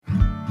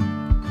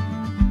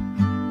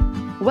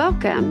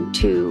Welcome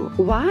to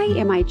Why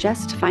Am I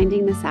Just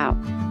Finding This Out?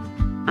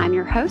 I'm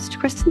your host,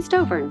 Kristen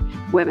Stovern,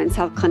 women's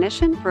health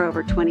clinician for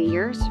over 20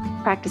 years,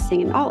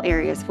 practicing in all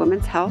areas of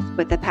women's health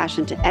with a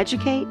passion to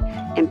educate,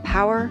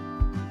 empower,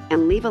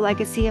 and leave a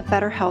legacy of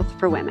better health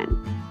for women.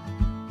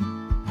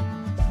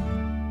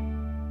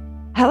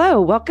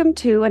 Hello, welcome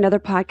to another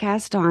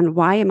podcast on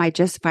Why Am I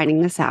Just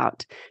Finding This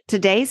Out?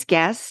 Today's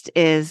guest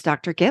is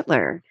Dr.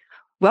 Gittler.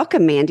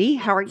 Welcome, Mandy.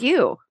 How are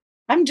you?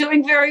 I'm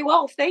doing very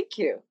well, thank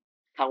you.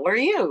 How are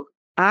you?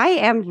 I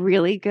am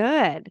really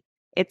good.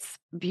 It's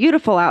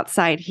beautiful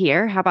outside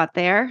here. How about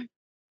there?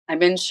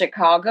 I'm in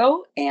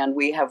Chicago and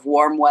we have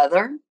warm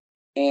weather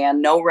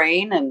and no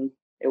rain, and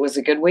it was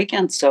a good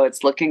weekend, so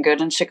it's looking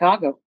good in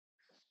Chicago.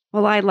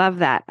 Well, I love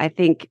that. I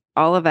think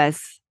all of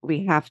us,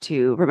 we have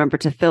to remember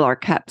to fill our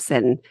cups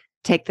and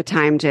take the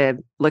time to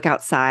look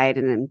outside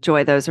and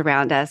enjoy those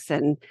around us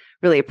and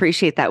really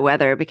appreciate that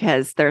weather,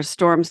 because there's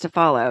storms to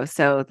follow.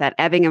 So that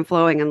ebbing and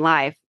flowing in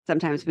life,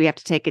 sometimes we have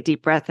to take a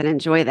deep breath and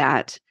enjoy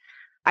that.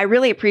 I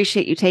really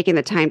appreciate you taking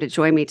the time to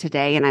join me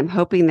today, and I'm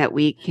hoping that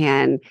we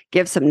can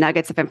give some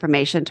nuggets of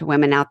information to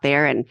women out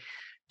there and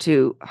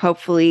to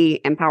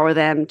hopefully empower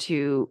them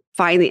to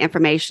find the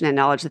information and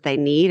knowledge that they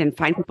need and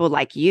find people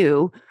like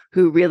you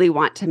who really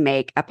want to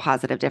make a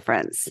positive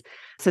difference.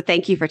 So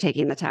thank you for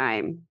taking the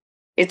time.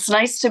 It's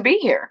nice to be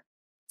here.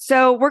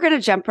 So we're going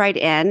to jump right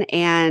in,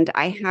 and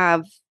I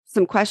have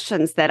some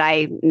questions that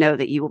I know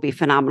that you will be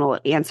phenomenal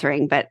at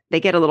answering, but they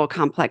get a little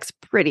complex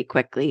pretty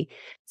quickly.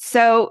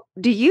 So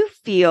do you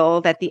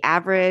feel that the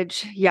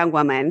average young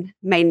woman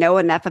may know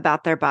enough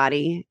about their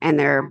body and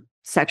their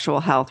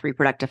sexual health,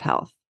 reproductive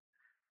health?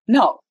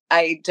 No,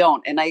 I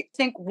don't. And I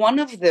think one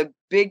of the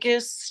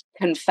biggest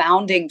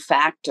confounding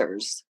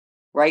factors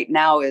right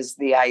now is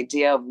the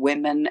idea of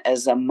women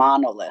as a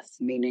monolith,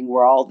 meaning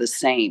we're all the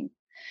same.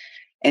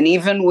 And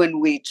even when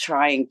we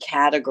try and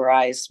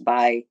categorize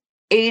by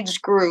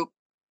age group,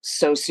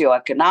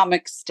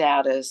 socioeconomic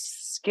status,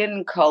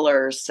 skin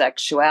color,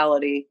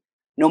 sexuality,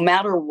 no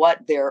matter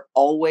what, there are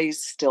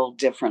always still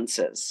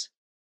differences.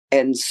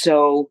 And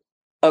so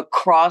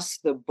across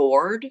the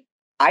board,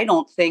 I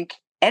don't think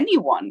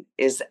anyone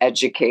is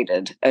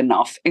educated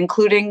enough,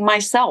 including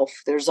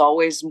myself. There's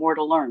always more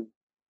to learn.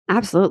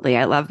 Absolutely.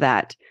 I love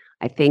that.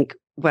 I think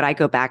what I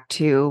go back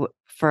to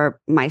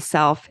for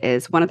myself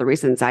is one of the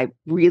reasons I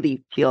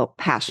really feel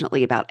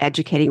passionately about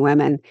educating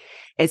women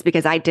is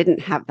because I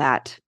didn't have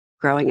that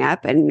growing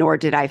up, and nor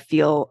did I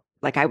feel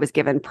like I was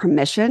given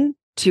permission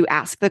to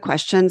ask the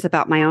questions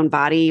about my own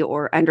body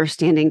or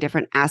understanding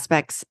different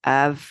aspects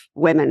of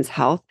women's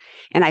health.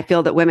 And I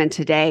feel that women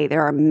today,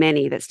 there are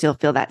many that still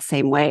feel that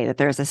same way, that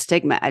there's a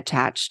stigma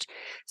attached.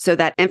 So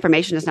that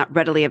information is not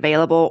readily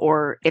available,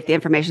 or if the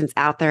information's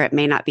out there, it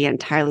may not be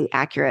entirely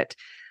accurate.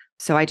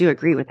 So I do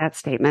agree with that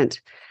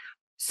statement.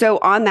 So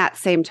on that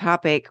same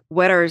topic,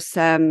 what are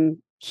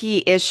some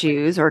key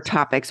issues or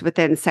topics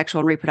within sexual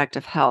and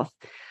reproductive health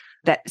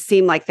that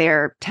seem like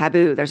they're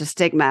taboo? There's a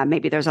stigma,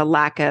 maybe there's a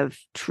lack of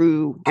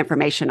true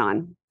information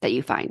on that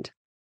you find.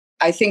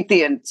 I think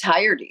the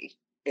entirety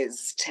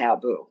is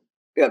taboo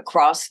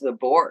across the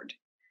board.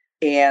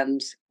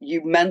 And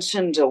you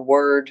mentioned a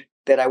word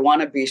that I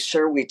want to be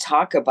sure we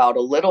talk about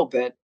a little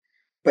bit,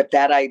 but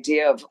that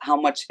idea of how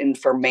much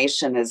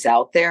information is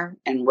out there,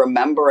 and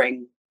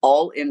remembering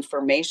all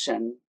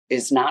information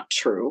is not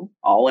true.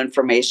 All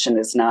information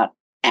is not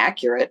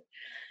accurate.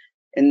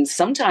 And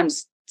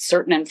sometimes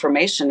certain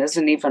information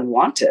isn't even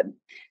wanted.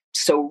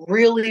 So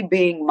really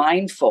being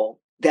mindful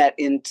that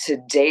in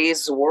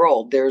today's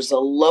world, there's a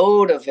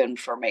load of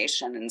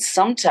information, and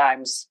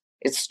sometimes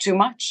it's too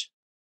much.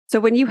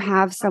 So when you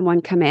have someone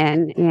come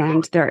in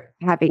and they're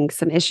having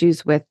some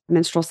issues with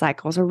menstrual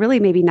cycles, or really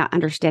maybe not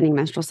understanding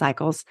menstrual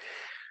cycles,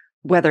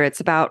 whether it's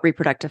about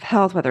reproductive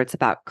health, whether it's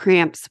about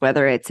cramps,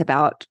 whether it's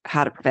about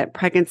how to prevent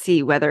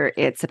pregnancy, whether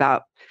it's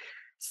about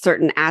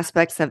certain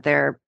aspects of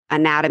their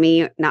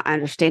anatomy, not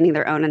understanding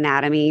their own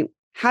anatomy,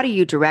 how do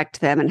you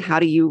direct them and how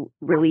do you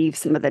relieve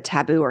some of the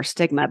taboo or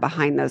stigma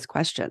behind those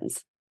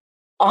questions?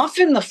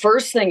 Often the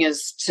first thing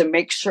is to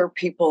make sure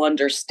people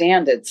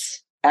understand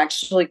it's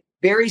actually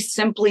very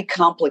simply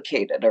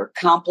complicated, or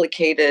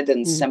complicated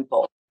and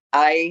simple.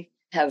 I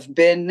have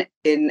been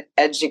in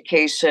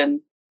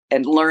education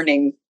and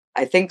learning,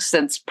 I think,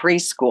 since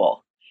preschool.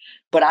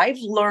 But I've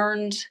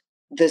learned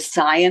the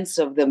science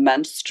of the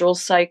menstrual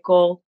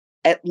cycle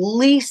at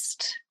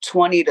least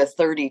 20 to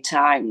 30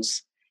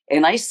 times,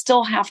 and I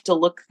still have to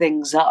look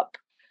things up.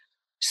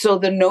 So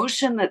the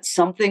notion that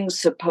something's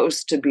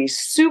supposed to be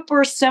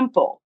super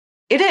simple,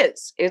 it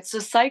is. It's a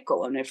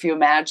cycle. And if you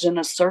imagine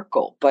a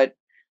circle, but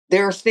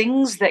there are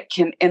things that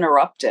can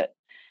interrupt it.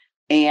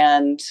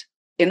 And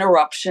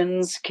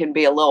interruptions can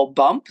be a little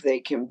bump. They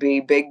can be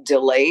big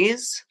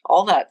delays,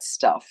 all that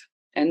stuff.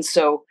 And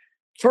so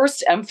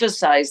first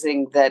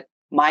emphasizing that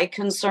my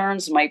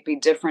concerns might be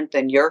different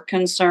than your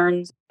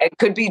concerns. It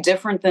could be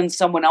different than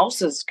someone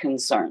else's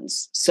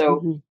concerns.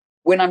 So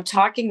when I'm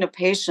talking to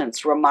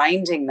patients,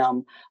 reminding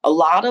them a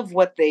lot of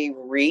what they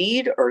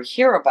read or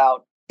hear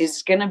about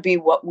is going to be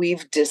what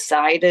we've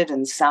decided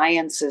in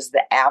science is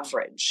the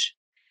average.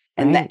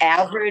 And Right. the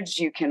average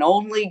you can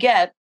only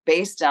get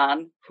based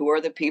on who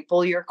are the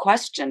people you're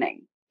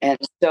questioning. And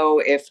so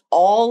if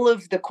all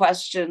of the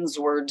questions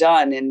were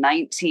done in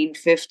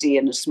 1950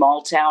 in a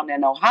small town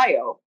in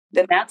Ohio,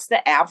 then that's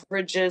the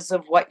averages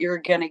of what you're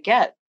going to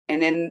get.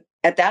 And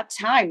at that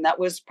time, that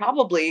was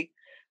probably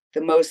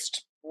the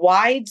most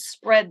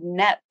widespread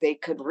net they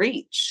could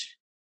reach.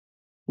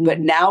 But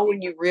now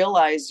when you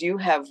realize you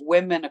have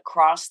women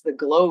across the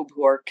globe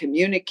who are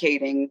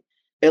communicating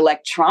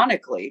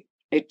electronically,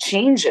 it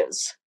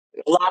changes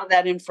a lot of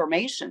that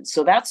information.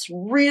 So that's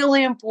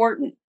really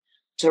important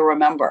to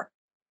remember.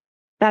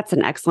 That's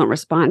an excellent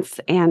response.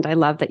 And I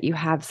love that you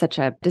have such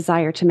a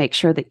desire to make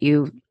sure that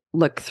you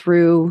look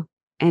through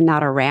and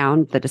not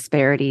around the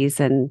disparities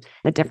and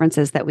the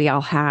differences that we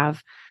all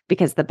have,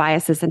 because the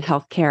biases in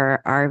healthcare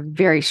are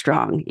very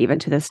strong, even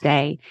to this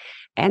day.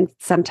 And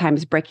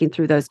sometimes breaking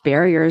through those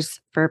barriers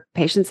for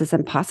patients is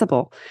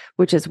impossible,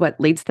 which is what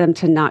leads them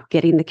to not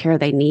getting the care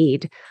they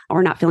need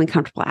or not feeling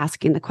comfortable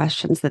asking the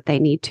questions that they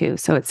need to.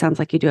 So it sounds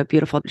like you do a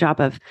beautiful job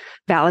of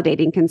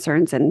validating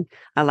concerns and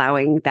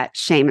allowing that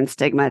shame and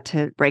stigma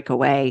to break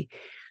away.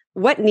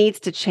 What needs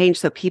to change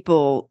so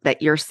people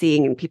that you're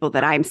seeing and people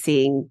that I'm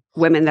seeing,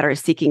 women that are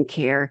seeking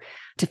care,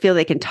 to feel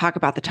they can talk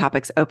about the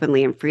topics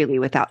openly and freely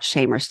without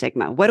shame or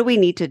stigma? What do we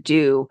need to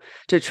do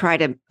to try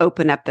to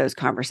open up those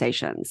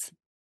conversations?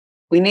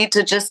 We need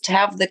to just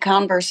have the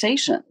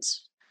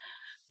conversations.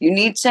 You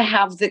need to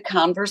have the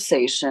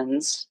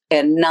conversations,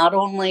 and not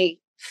only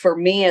for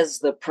me as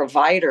the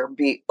provider,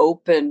 be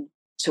open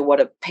to what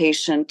a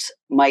patient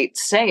might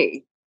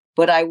say,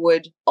 but I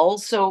would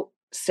also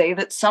say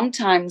that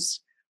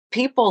sometimes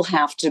people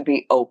have to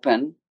be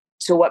open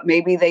to what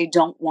maybe they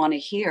don't want to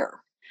hear.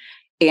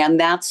 And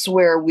that's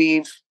where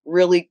we've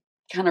really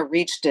kind of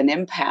reached an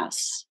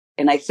impasse.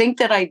 And I think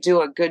that I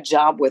do a good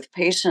job with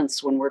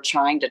patients when we're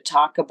trying to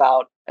talk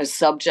about a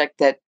subject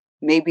that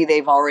maybe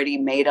they've already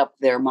made up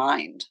their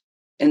mind.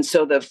 And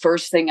so the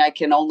first thing I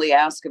can only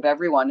ask of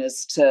everyone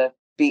is to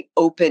be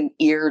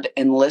open-eared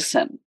and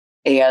listen.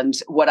 And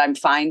what I'm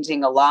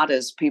finding a lot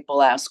is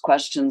people ask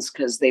questions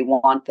because they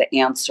want the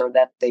answer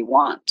that they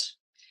want.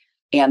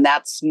 And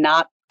that's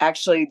not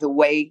actually the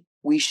way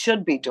we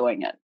should be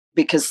doing it,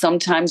 because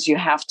sometimes you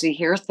have to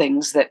hear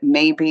things that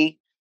maybe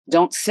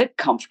don't sit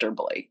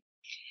comfortably.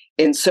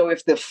 And so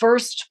if the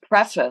first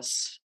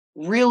preface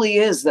really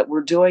is that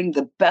we're doing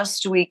the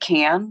best we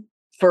can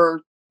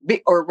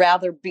or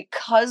rather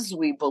because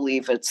we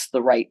believe it's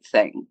the right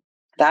thing,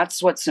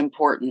 that's what's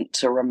important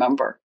to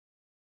remember.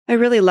 I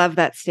really love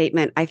that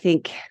statement. I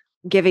think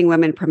giving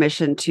women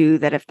permission to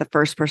that if the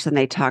first person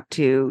they talk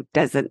to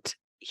doesn't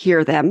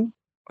hear them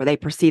or they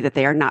perceive that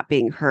they are not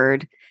being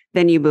heard,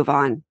 then you move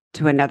on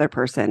to another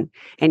person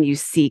and you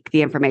seek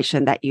the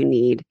information that you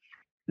need.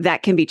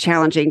 That can be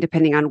challenging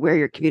depending on where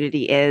your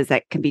community is.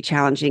 That can be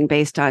challenging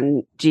based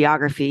on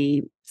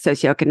geography,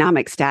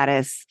 socioeconomic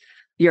status,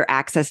 your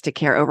access to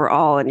care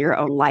overall, and your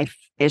own life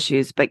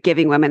issues. But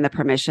giving women the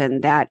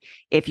permission that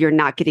if you're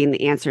not getting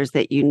the answers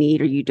that you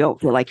need or you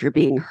don't feel like you're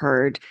being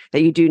heard,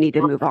 that you do need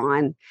to move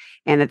on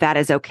and that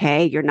is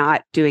okay. You're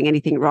not doing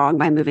anything wrong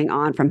by moving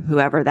on from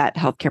whoever that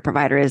healthcare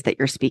provider is that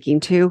you're speaking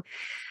to,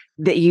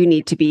 that you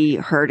need to be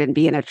heard and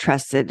be in a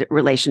trusted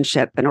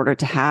relationship in order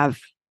to have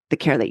the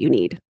care that you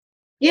need.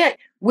 Yeah.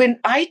 When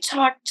I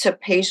talk to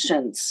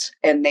patients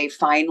and they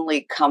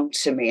finally come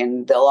to me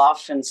and they'll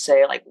often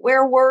say, like,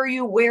 where were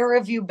you? Where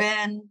have you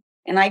been?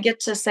 And I get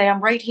to say, I'm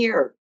right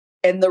here.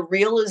 And the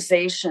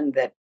realization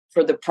that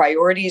for the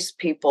priorities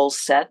people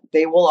set,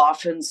 they will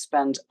often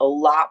spend a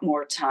lot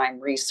more time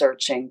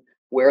researching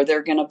where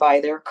they're going to buy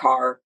their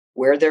car,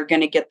 where they're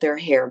going to get their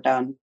hair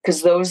done,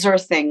 because those are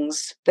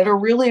things that are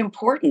really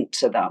important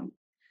to them.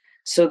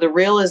 So the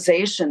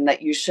realization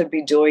that you should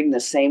be doing the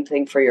same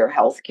thing for your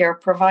healthcare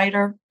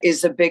provider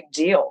is a big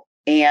deal.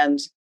 And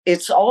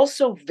it's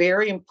also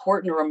very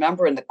important to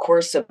remember in the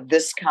course of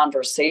this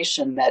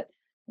conversation that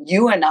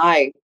you and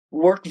I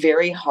work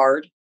very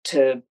hard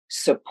to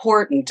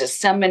support and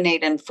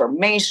disseminate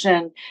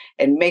information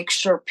and make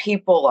sure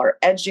people are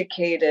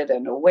educated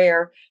and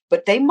aware,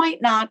 but they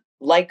might not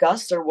like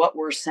us or what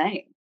we're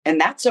saying. And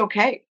that's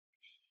okay.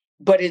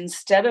 But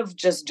instead of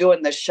just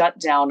doing the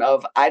shutdown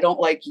of, I don't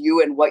like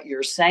you and what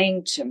you're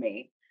saying to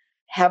me,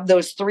 have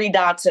those 3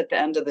 dots at the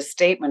end of the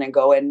statement and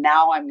go, and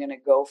now I'm going to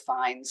go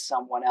find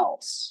someone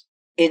else.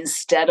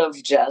 Instead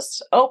of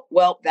just, oh,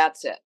 well,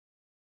 that's it.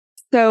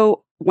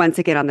 So once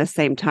again, on the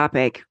same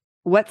topic,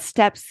 what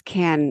steps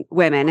can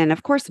women, and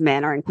of course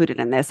men are included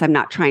in this, I'm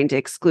not trying to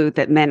exclude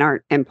that men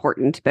aren't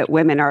important, but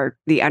women are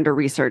the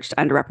under-researched,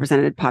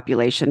 underrepresented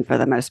population for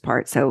the most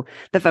part. So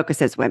the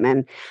focus is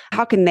women.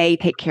 How can they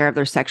take care of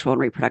their sexual and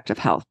reproductive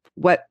health?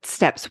 What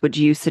steps would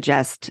you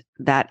suggest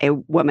that a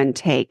woman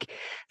take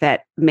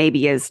that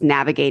maybe is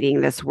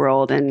navigating this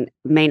world and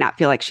may not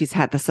feel like she's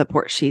had the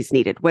support she's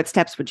needed? What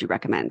steps would you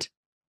recommend?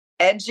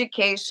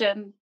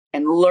 Education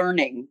and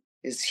learning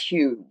is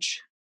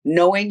huge.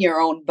 Knowing your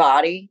own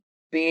body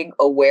being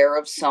aware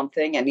of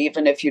something. And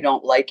even if you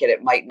don't like it,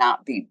 it might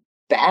not be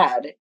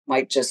bad. It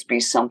might just be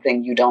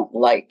something you don't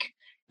like.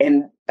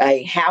 And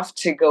I have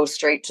to go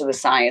straight to the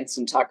science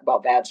and talk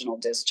about vaginal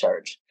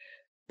discharge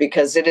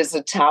because it is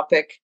a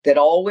topic that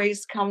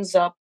always comes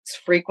up. It's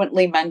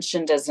frequently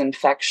mentioned as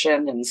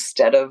infection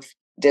instead of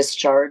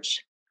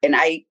discharge. And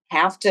I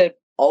have to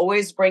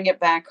always bring it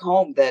back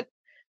home that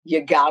you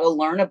got to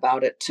learn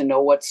about it to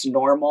know what's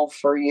normal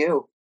for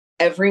you.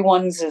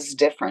 Everyone's is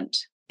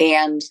different.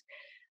 And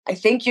I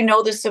think you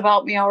know this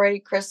about me already,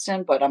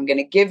 Kristen, but I'm going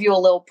to give you a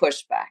little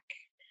pushback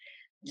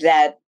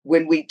that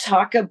when we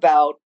talk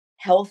about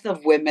health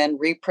of women,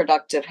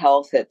 reproductive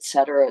health, et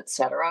cetera,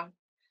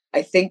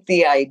 I think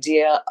the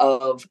idea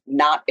of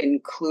not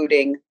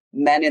including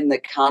men in the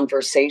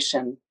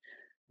conversation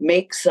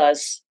makes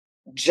us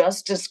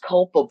just as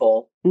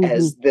culpable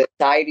as the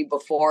society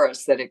before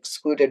us that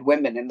excluded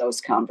women in those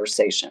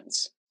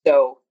conversations.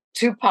 So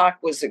Tupac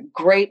was a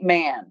great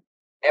man.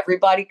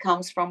 Everybody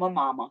comes from a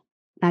mama.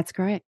 That's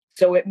great.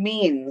 So it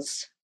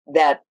means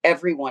that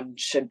everyone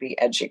should be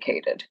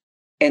educated.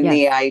 And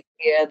the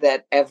idea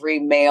that every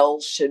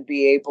male should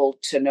be able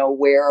to know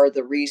where are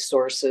the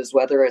resources,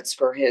 whether it's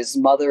for his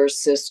mother,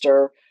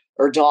 sister,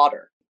 or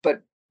daughter.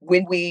 But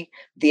when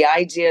the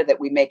idea that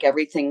we make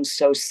everything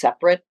so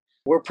separate,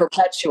 we're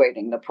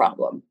perpetuating the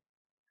problem.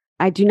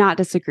 I do not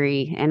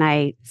disagree. And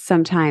I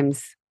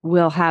sometimes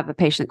will have a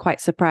patient quite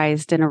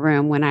surprised in a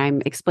room when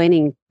I'm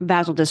explaining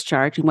vaginal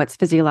discharge and what's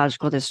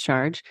physiological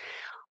discharge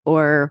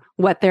or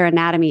what their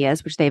anatomy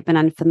is, which they've been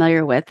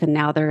unfamiliar with. And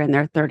now they're in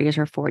their 30s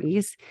or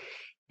 40s.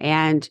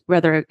 And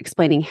whether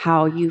explaining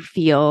how you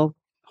feel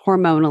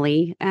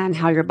hormonally and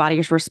how your body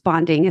is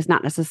responding is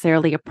not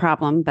necessarily a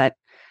problem, but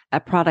a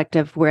product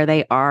of where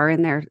they are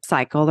in their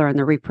cycle or in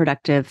the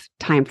reproductive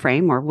time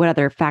frame or what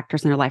other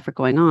factors in their life are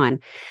going on.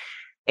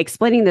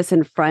 Explaining this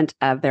in front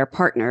of their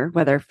partner,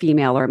 whether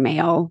female or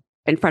male,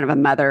 in front of a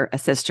mother, a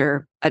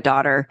sister, a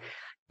daughter,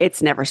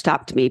 it's never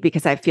stopped me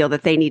because I feel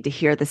that they need to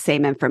hear the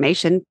same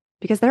information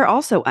because they're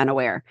also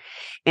unaware.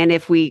 And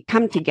if we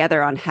come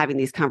together on having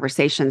these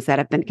conversations that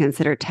have been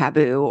considered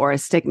taboo or a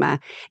stigma,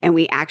 and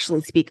we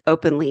actually speak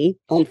openly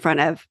in front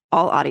of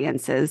all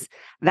audiences,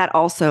 that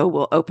also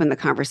will open the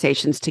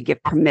conversations to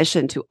give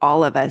permission to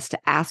all of us to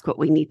ask what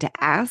we need to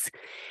ask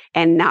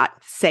and not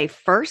say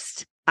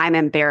first, I'm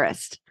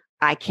embarrassed.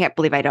 I can't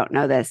believe I don't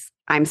know this.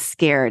 I'm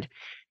scared.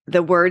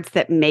 The words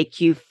that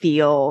make you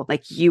feel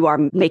like you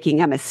are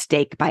making a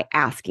mistake by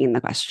asking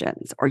the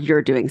questions or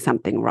you're doing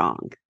something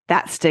wrong.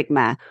 That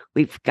stigma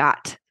we've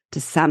got to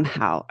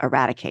somehow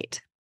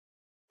eradicate.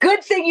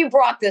 Good thing you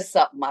brought this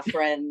up, my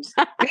friend,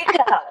 because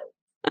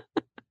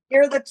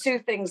here are the two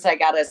things I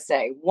got to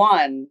say.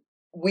 One,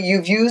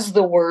 you've used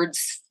the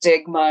words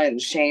stigma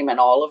and shame and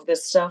all of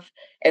this stuff.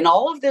 And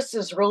all of this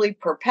is really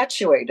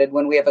perpetuated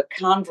when we have a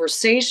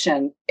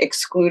conversation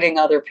excluding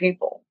other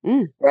people,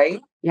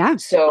 right? Yeah.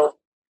 So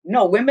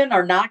no, women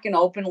are not going to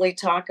openly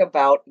talk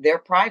about their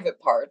private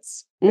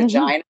parts,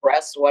 vagina,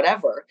 breast,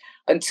 whatever,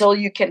 until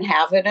you can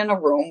have it in a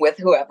room with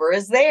whoever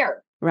is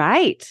there.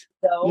 Right.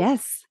 So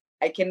yes.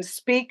 I can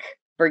speak,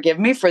 forgive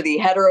me, for the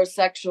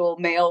heterosexual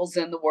males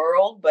in the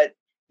world, but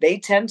they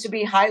tend to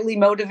be highly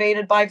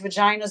motivated by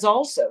vaginas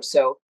also.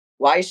 So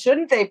why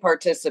shouldn't they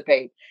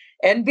participate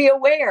and be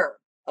aware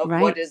of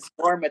what is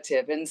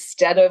normative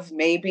instead of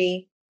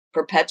maybe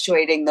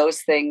perpetuating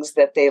those things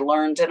that they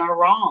learned and are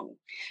wrong?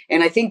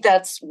 And I think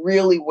that's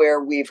really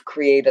where we've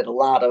created a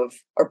lot of,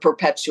 or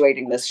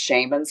perpetuating this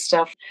shame and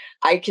stuff.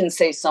 I can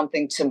say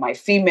something to my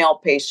female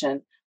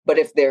patient, but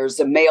if there's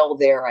a male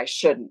there, I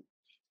shouldn't.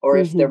 Or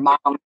if their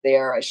mom's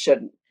there, I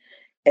shouldn't.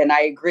 And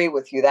I agree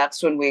with you.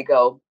 That's when we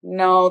go,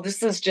 no,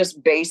 this is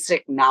just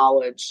basic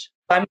knowledge.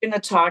 If I'm going to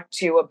talk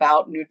to you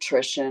about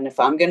nutrition, if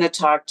I'm going to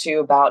talk to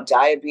you about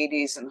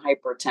diabetes and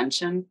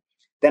hypertension,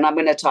 then I'm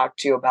going to talk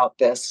to you about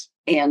this.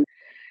 And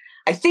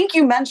I think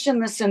you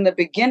mentioned this in the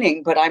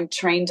beginning, but I'm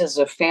trained as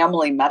a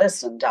family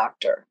medicine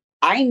doctor.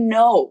 I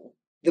know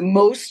the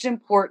most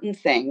important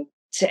thing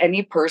to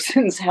any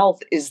person's health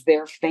is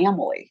their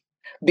family.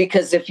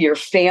 Because if your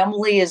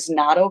family is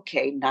not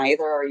okay,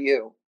 neither are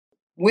you.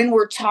 When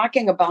we're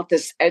talking about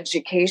this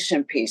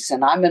education piece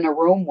and I'm in a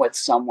room with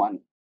someone,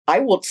 I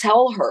will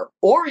tell her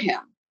or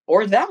him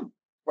or them,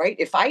 right?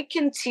 If I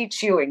can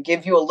teach you and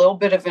give you a little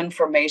bit of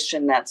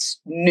information that's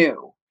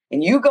new,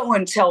 and you go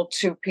and tell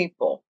two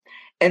people,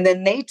 and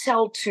then they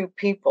tell two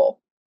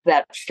people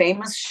that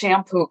famous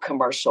shampoo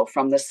commercial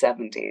from the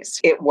 70s,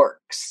 it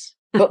works.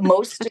 But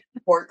most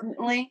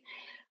importantly,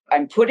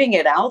 I'm putting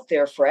it out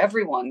there for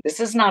everyone. This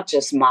is not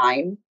just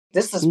mine.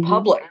 This is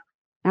public.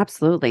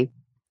 Absolutely.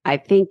 I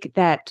think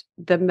that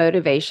the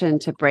motivation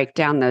to break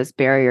down those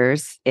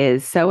barriers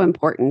is so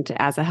important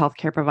as a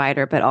healthcare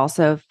provider, but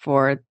also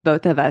for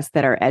both of us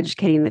that are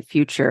educating the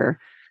future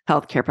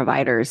healthcare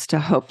providers to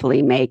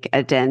hopefully make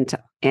a dent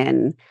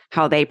in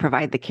how they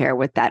provide the care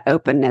with that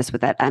openness, with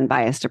that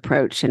unbiased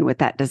approach, and with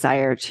that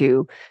desire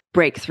to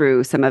break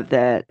through some of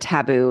the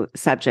taboo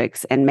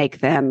subjects and make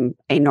them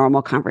a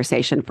normal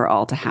conversation for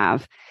all to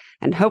have.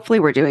 And hopefully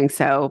we're doing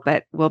so,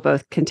 but we'll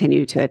both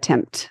continue to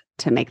attempt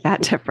to make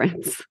that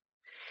difference.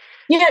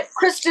 Yeah,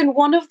 Kristen,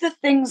 one of the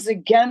things,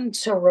 again,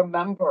 to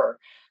remember,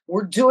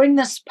 we're doing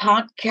this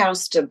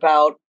podcast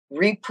about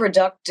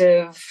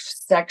reproductive,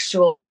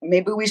 sexual,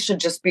 maybe we should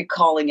just be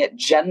calling it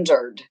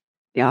gendered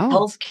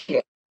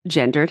healthcare.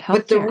 Gendered healthcare.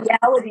 But the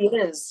reality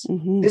is,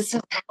 this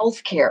is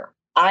healthcare.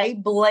 I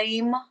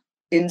blame,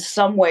 in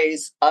some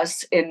ways,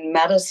 us in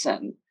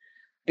medicine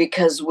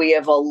because we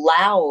have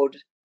allowed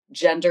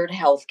gendered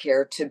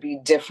healthcare to be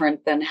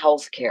different than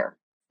healthcare.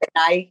 And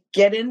I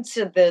get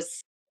into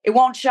this. It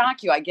won't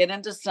shock you. I get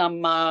into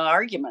some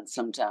arguments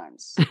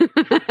sometimes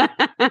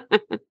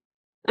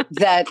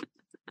that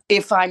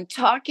if I'm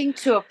talking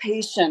to a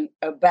patient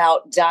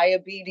about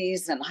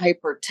diabetes and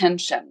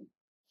hypertension,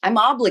 I'm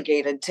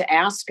obligated to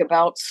ask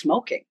about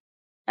smoking.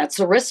 That's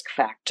a risk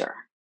factor.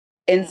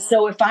 And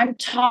so if I'm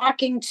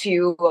talking to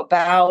you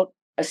about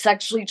a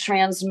sexually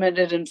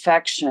transmitted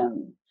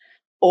infection,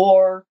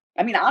 or,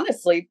 I mean,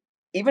 honestly,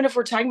 even if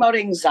we're talking about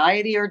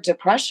anxiety or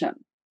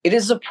depression, it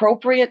is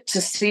appropriate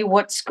to see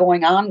what's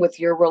going on with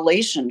your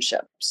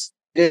relationships.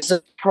 It is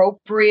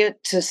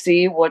appropriate to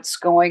see what's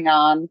going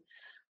on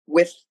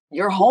with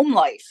your home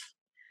life.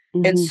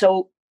 And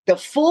so the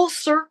full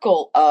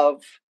circle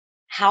of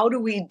how do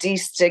we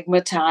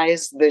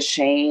destigmatize the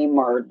shame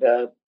or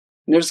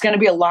there's going to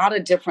be a lot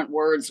of different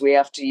words we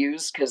have to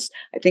use because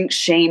I think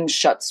shame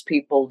shuts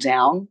people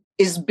down,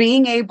 is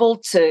being able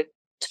to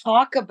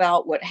talk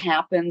about what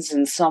happens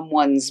in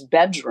someone's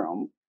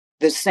bedroom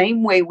the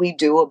same way we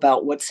do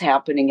about what's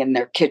happening in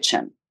their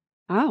kitchen.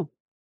 Oh,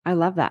 I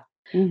love that.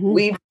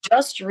 We've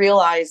just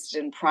realized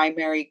in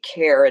primary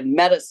care and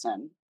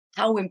medicine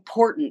how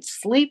important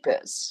sleep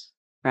is.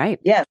 Right.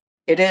 Yes,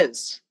 it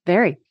is.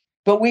 Very.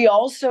 But we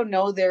also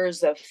know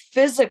there's a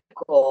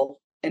physical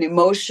and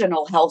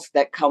emotional health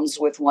that comes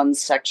with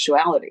one's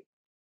sexuality.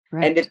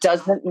 Right. And it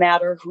doesn't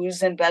matter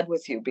who's in bed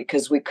with you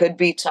because we could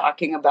be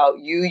talking about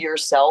you,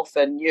 yourself,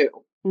 and you.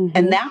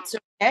 And that's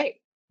okay.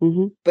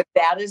 But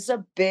that is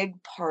a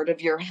big part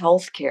of your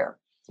healthcare.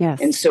 Yes.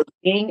 And so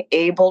being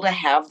able to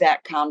have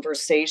that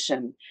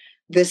conversation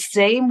the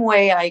same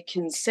way I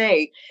can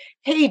say,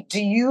 hey,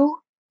 do you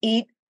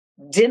eat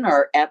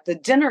dinner at the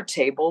dinner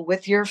table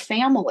with your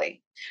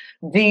family?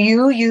 Do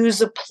you use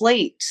a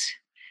plate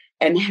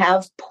and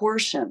have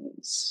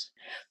portions?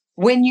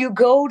 When you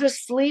go to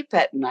sleep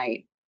at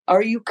night,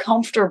 are you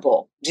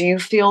comfortable? Do you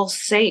feel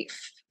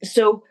safe?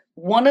 So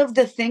one of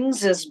the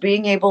things is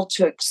being able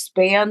to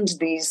expand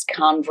these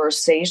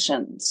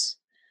conversations.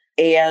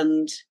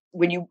 And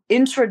when you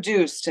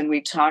introduced and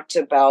we talked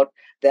about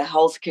the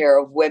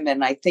healthcare of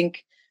women, I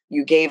think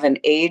you gave an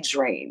age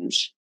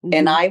range.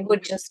 And I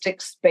would just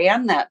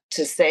expand that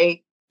to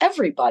say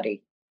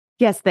everybody.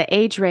 Yes, the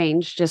age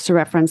range, just to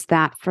reference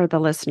that for the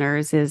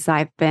listeners, is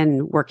I've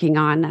been working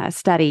on a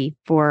study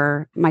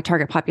for my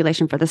target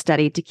population for the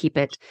study to keep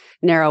it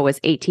narrow was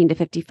 18 to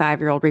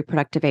 55-year-old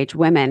reproductive age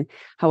women.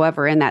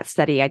 However, in that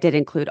study, I did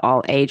include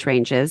all age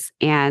ranges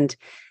and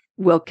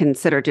we'll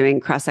consider doing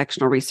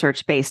cross-sectional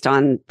research based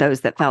on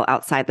those that fell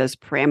outside those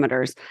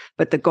parameters.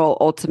 But the goal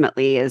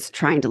ultimately is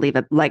trying to leave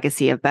a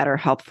legacy of better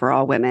health for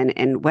all women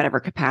in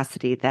whatever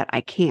capacity that I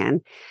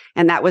can.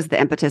 And that was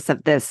the impetus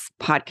of this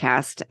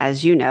podcast.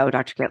 As you know,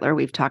 Dr. Gittler,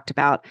 we've talked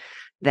about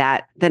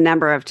that the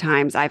number of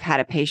times I've had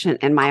a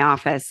patient in my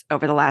office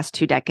over the last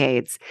 2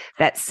 decades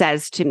that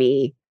says to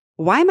me,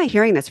 why am I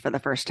hearing this for the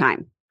first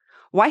time?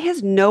 Why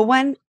has no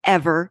one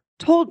ever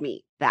told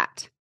me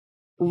that?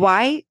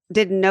 Why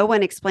did no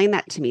one explain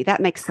that to me?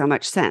 That makes so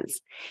much sense.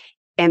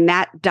 And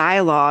that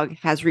dialogue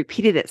has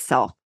repeated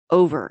itself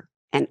over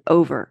and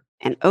over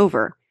and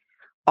over.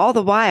 All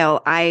the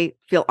while, I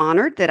feel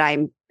honored that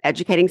I'm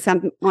educating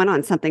someone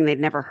on something they'd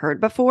never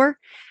heard before,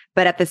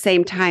 but at the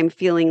same time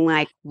feeling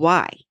like,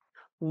 why?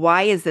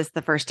 Why is this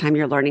the first time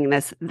you're learning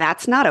this?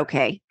 That's not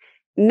okay.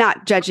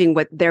 Not judging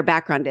what their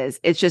background is.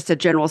 It's just a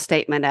general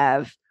statement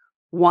of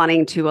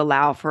wanting to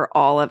allow for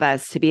all of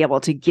us to be able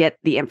to get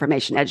the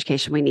information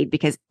education we need,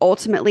 because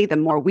ultimately, the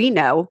more we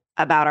know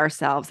about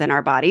ourselves and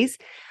our bodies,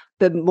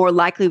 the more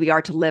likely we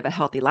are to live a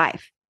healthy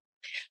life.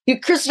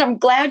 Kristen, I'm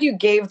glad you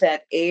gave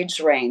that age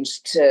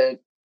range to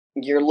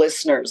your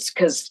listeners,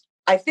 because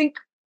I think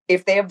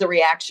if they have the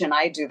reaction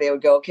I do, they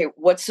would go, okay,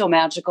 what's so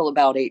magical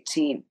about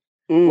 18?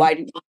 Why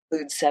do you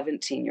include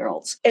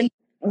 17-year-olds? And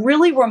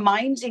really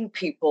reminding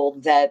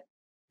people that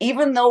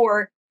even though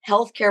we're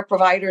healthcare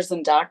providers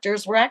and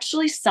doctors, we're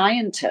actually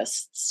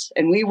scientists,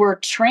 and we were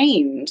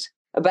trained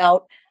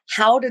about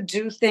how to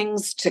do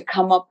things to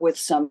come up with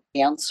some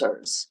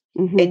answers.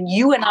 And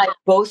you and I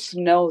both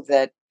know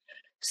that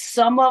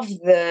some of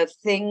the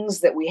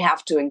things that we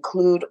have to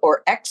include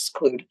or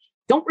exclude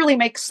don't really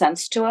make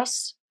sense to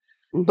us.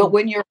 But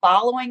when you're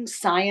following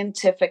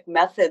scientific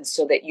methods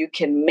so that you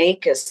can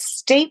make a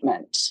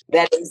statement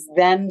that is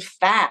then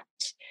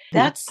fact,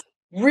 that's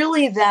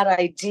really that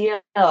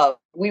idea of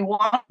we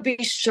want to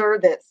be sure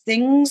that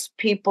things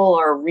people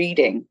are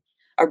reading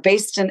are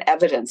based in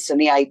evidence and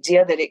the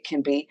idea that it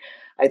can be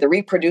either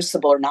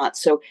reproducible or not.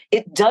 So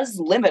it does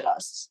limit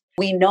us.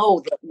 We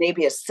know that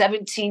maybe a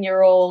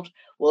 17-year-old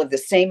will have the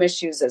same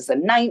issues as a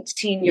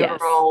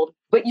 19-year-old,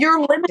 but you're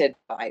limited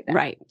by that.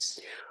 Right.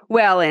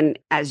 Well, and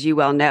as you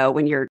well know,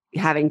 when you're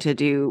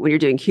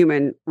doing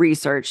human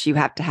research, you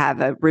have to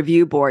have a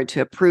review board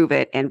to approve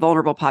it. And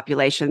vulnerable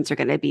populations are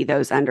going to be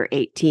those under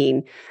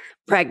 18,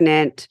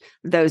 pregnant,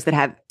 those that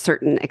have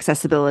certain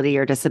accessibility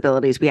or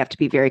disabilities. We have to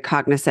be very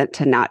cognizant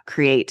to not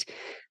create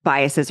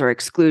biases or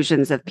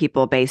exclusions of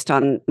people based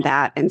on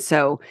that. And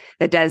so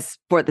that does,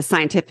 for the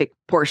scientific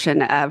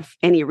portion of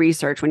any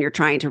research, when you're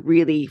trying to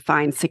really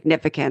find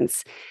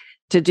significance,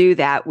 to do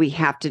that, we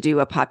have to do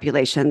a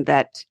population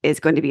that is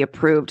going to be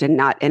approved and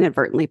not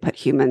inadvertently put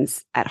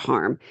humans at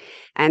harm.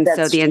 And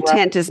so the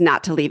intent is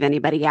not to leave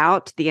anybody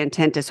out. The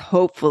intent is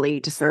hopefully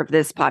to serve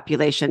this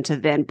population to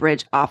then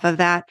bridge off of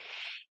that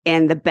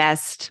in the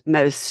best,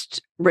 most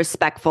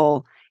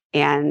respectful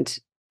and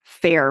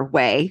fair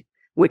way,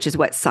 which is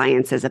what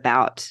science is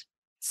about.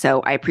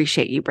 So I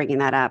appreciate you bringing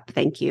that up.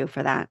 Thank you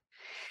for that.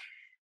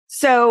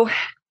 So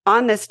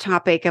on this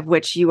topic, of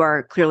which you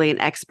are clearly an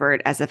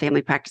expert as a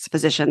family practice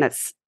physician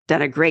that's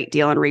done a great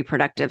deal in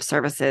reproductive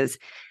services,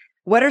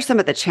 what are some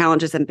of the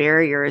challenges and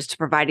barriers to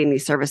providing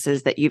these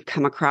services that you've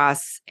come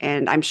across?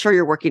 And I'm sure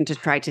you're working to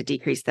try to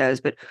decrease those,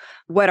 but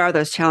what are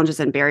those challenges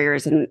and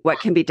barriers, and what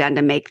can be done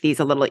to make these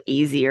a little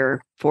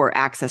easier for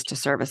access to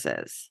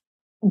services?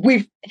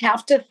 We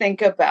have to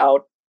think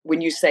about,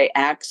 when you say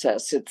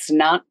access, it's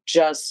not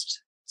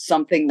just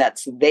something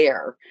that's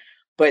there,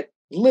 but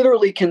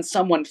literally, can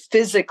someone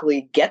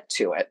physically get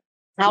to it?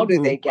 How do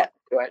they get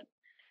to it?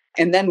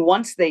 And then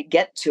once they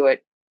get to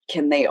it,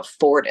 can they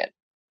afford it?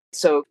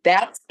 So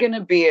that's going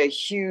to be a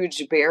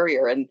huge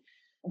barrier. And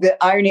the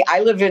irony, I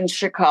live in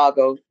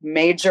Chicago,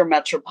 major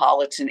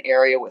metropolitan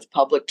area with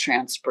public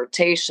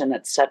transportation,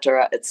 et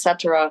cetera, et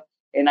cetera.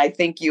 And I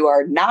think you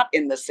are not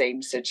in the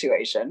same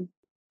situation.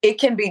 It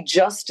can be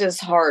just as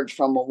hard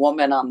from a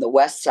woman on the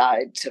West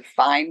Side to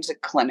find a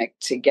clinic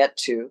to get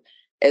to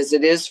as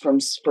it is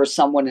for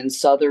someone in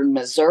Southern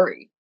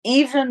Missouri.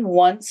 Even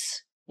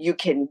once you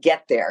can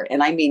get there,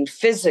 and I mean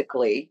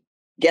physically,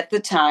 get the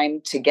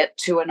time to get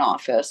to an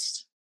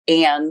office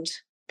and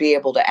be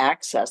able to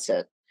access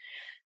it,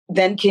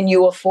 then can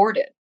you afford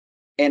it?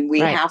 And we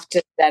have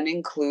to then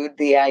include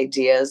the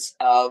ideas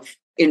of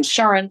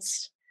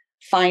insurance,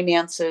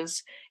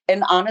 finances,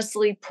 and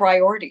honestly,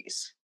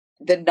 priorities.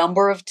 The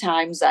number of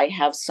times I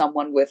have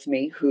someone with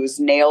me whose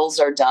nails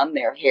are done,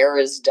 their hair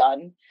is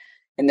done,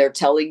 and they're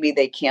telling me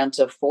they can't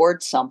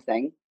afford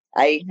something,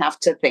 I have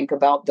to think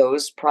about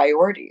those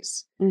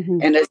priorities.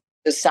 And as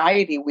a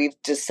society, we've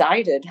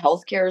decided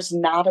healthcare is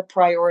not a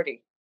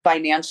priority.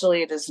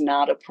 Financially, it is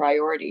not a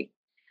priority.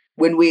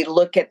 When we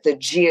look at the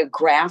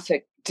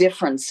geographic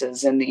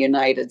differences in the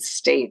United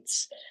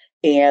States,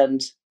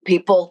 and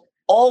people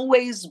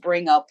always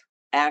bring up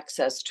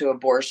access to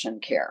abortion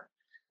care,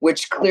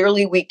 which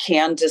clearly we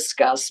can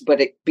discuss, but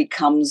it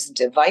becomes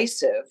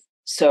divisive.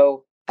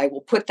 So I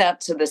will put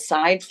that to the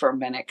side for a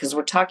minute, because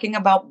we're talking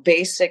about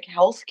basic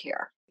health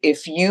care.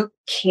 If you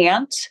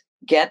can't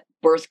get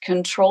birth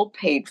control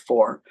paid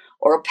for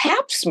or a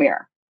pap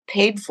smear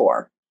paid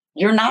for,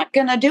 you're not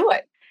going to do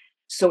it.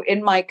 So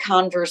in my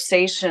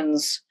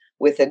conversations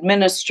with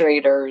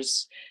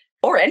administrators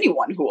or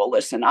anyone who will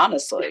listen,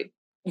 honestly,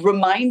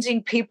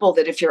 reminding people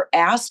that if you're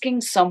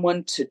asking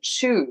someone to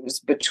choose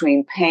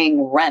between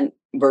paying rent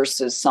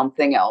versus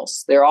something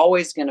else, they're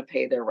always going to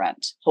pay their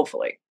rent,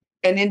 hopefully.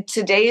 And in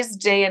today's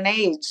day and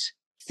age,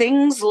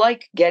 things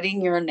like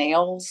getting your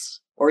nails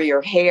or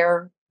your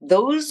hair,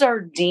 those are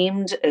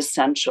deemed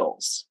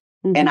essentials.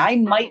 And I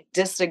might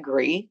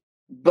disagree,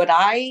 but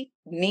I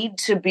need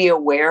to be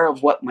aware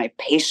of what my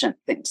patient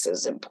thinks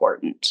is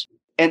important.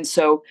 And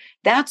so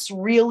that's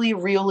really,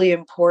 really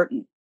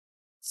important.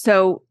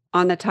 So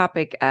on the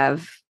topic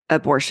of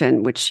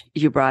abortion, which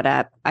you brought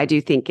up, I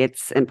do think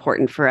it's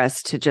important for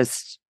us to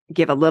just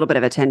give a little bit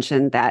of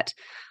attention that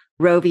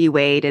Roe v.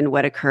 Wade and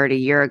what occurred a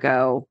year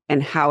ago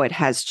and how it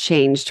has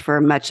changed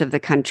for much of the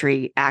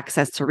country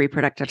access to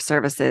reproductive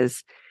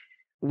services,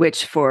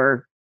 which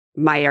for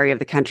my area of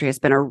the country has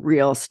been a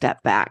real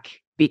step back,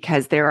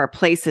 because there are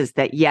places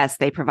that, yes,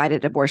 they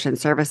provided abortion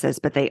services,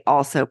 but they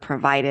also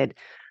provided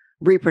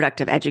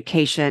reproductive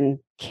education,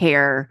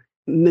 care.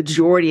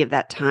 Majority of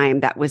that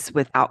time that was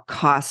without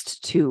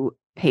cost to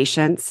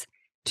patients,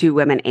 to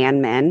women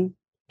and men.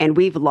 And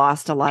we've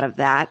lost a lot of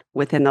that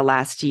within the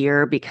last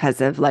year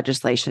because of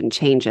legislation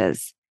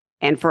changes.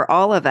 And for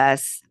all of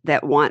us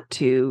that want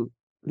to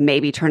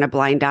maybe turn a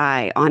blind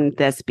eye on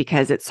this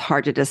because it's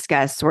hard to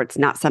discuss, or it's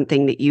not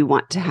something that you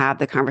want to have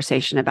the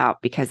conversation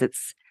about because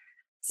it's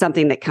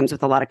something that comes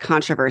with a lot of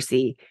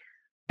controversy,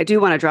 I do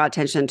want to draw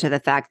attention to the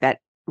fact that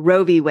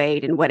Roe v.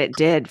 Wade and what it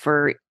did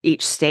for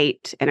each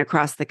state and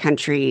across the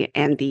country,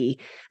 and the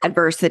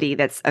adversity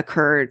that's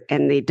occurred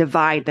and the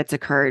divide that's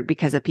occurred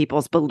because of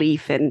people's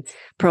belief in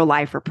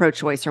pro-life or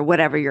pro-choice or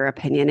whatever your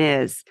opinion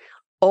is,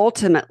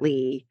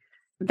 ultimately,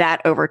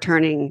 that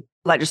overturning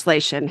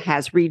legislation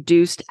has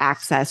reduced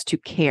access to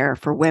care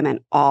for women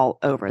all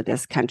over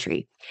this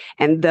country.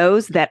 And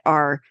those that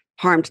are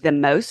harmed the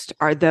most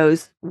are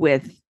those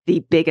with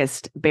the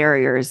biggest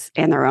barriers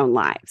in their own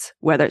lives,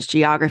 whether it's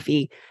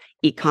geography,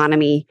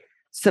 economy,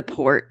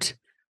 support,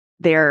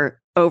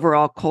 their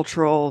overall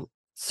cultural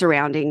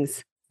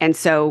surroundings. And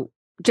so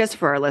just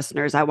for our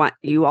listeners, I want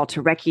you all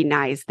to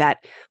recognize that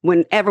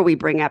whenever we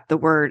bring up the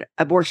word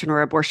abortion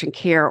or abortion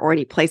care or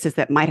any places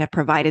that might have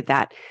provided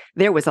that,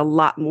 there was a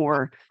lot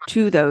more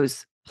to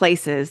those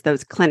places,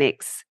 those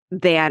clinics,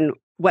 than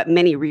what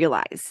many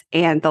realize.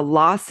 And the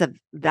loss of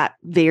that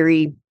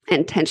very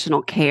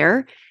intentional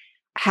care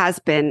has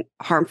been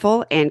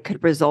harmful and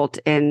could result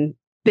in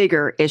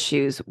bigger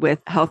issues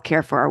with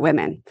healthcare for our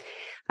women.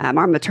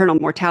 Our maternal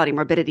mortality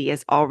morbidity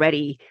is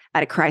already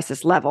at a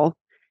crisis level.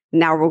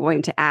 Now we're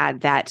going to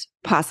add that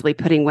possibly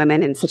putting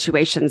women in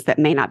situations that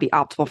may not be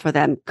optimal for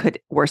them could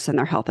worsen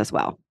their health as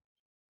well.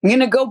 I'm going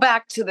to go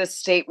back to the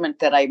statement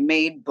that I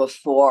made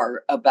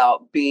before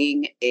about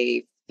being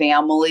a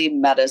family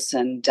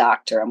medicine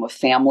doctor. I'm a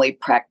family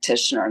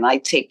practitioner and I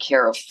take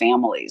care of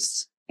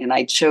families. And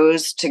I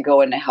chose to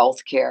go into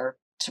healthcare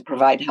to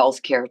provide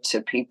healthcare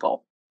to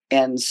people.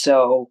 And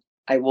so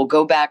I will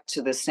go back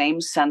to the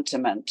same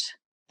sentiment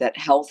that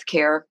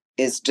healthcare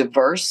is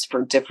diverse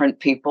for different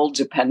people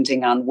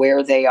depending on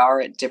where they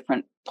are at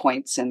different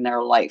points in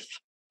their life.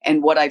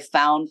 And what I've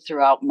found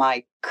throughout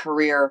my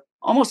career,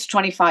 almost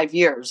 25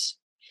 years,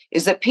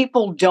 is that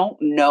people don't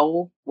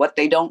know what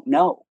they don't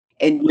know.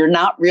 And you're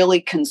not really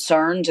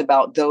concerned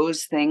about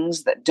those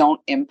things that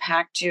don't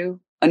impact you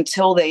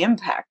until they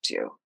impact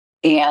you.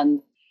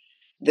 And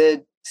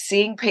the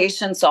seeing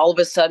patients all of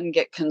a sudden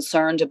get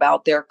concerned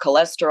about their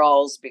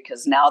cholesterols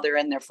because now they're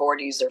in their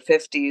 40s or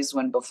 50s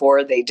when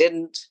before they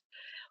didn't,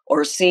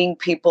 or seeing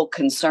people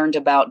concerned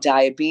about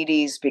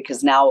diabetes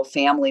because now a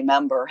family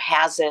member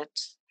has it,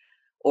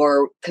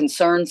 or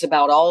concerns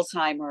about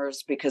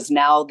Alzheimer's because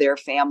now their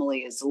family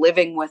is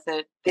living with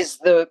it, is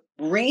the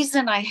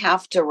reason I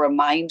have to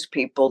remind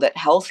people that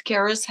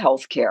healthcare is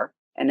healthcare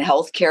and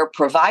healthcare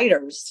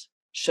providers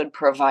should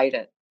provide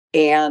it.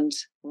 And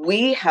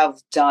we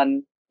have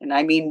done, and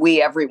I mean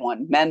we,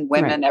 everyone, men,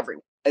 women,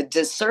 everyone, a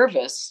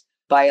disservice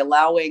by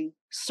allowing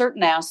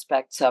certain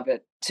aspects of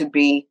it to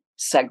be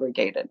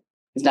segregated.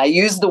 And I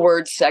use the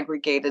word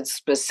segregated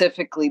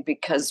specifically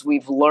because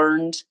we've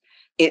learned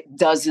it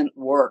doesn't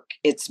work.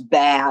 It's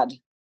bad.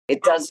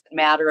 It doesn't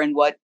matter in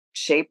what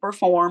shape or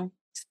form.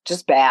 It's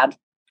just bad.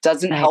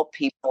 Doesn't help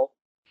people.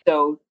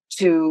 So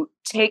to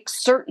take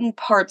certain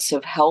parts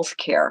of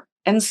healthcare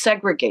and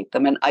segregate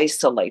them and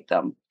isolate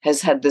them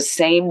has had the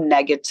same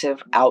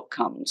negative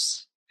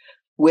outcomes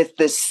with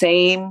the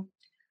same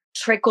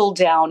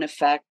trickle-down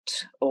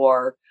effect,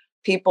 or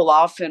people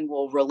often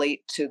will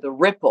relate to the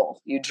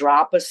ripple. You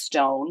drop a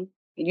stone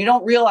and you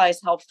don't realize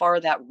how far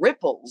that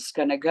ripple's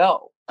going to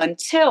go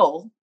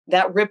until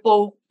that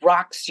ripple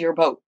rocks your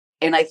boat.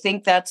 And I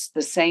think that's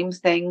the same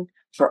thing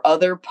for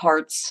other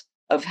parts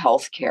of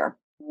healthcare,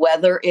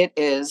 whether it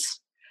is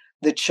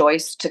the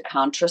choice to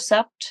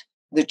contracept,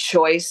 the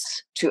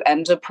choice to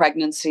end a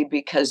pregnancy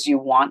because you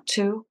want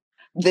to,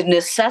 the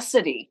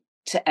necessity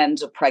to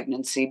end a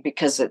pregnancy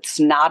because it's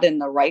not in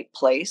the right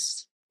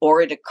place,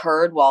 or it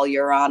occurred while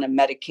you're on a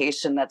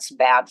medication that's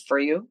bad for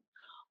you,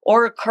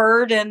 or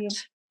occurred and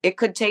it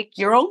could take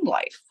your own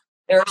life.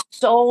 There are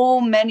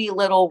so many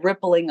little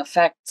rippling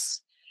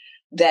effects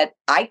that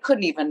I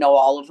couldn't even know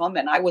all of them.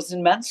 And I was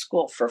in med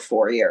school for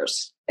 4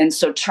 years. And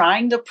so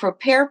trying to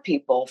prepare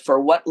people for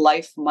what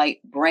life might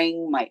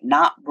bring, might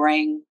not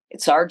bring,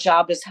 it's our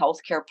job as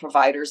healthcare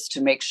providers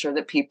to make sure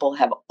that people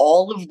have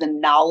all of the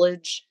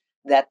knowledge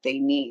that they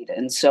need.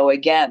 And so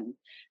again,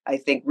 I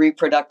think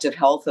reproductive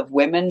health of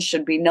women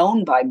should be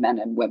known by men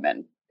and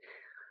women.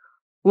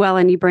 Well,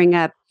 and you bring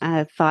up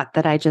a thought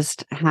that I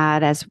just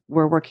had as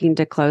we're working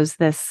to close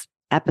this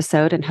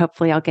episode, and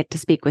hopefully I'll get to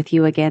speak with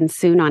you again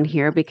soon on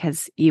here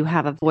because you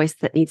have a voice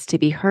that needs to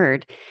be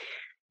heard.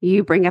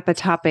 You bring up a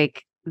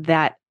topic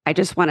that I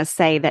just want to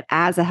say that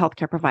as a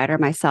healthcare provider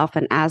myself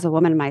and as a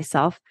woman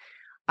myself,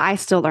 I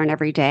still learn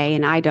every day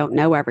and I don't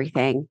know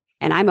everything.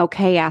 And I'm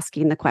okay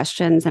asking the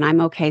questions and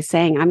I'm okay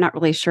saying, I'm not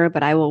really sure,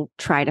 but I will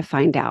try to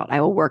find out. I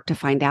will work to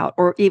find out,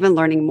 or even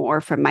learning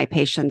more from my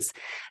patients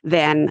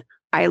than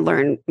I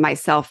learn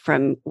myself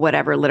from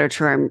whatever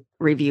literature I'm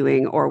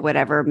reviewing or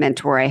whatever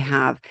mentor I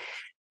have.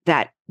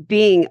 That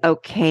being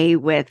okay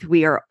with,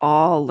 we are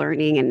all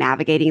learning and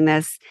navigating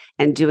this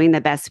and doing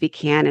the best we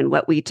can. And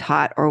what we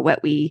taught or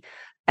what we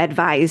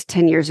advised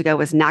 10 years ago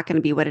was not going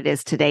to be what it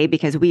is today,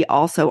 because we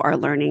also are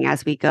learning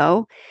as we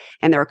go.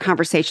 And there are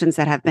conversations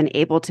that have been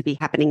able to be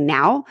happening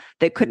now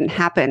that couldn't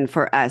happen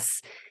for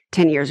us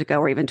 10 years ago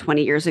or even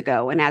 20 years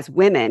ago. And as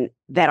women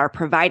that are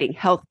providing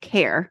health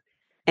care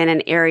in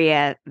an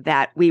area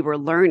that we were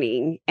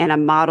learning and a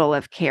model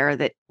of care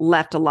that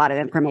left a lot of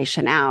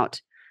information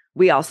out,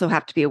 we also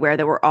have to be aware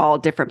that we're all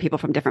different people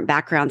from different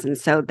backgrounds. And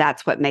so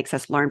that's what makes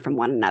us learn from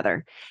one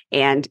another,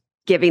 and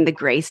giving the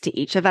grace to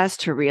each of us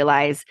to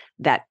realize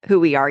that who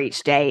we are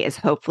each day is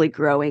hopefully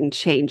growing,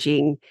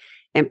 changing,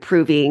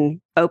 improving,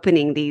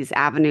 opening these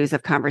avenues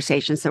of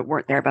conversations that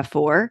weren't there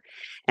before,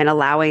 and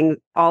allowing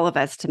all of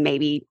us to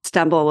maybe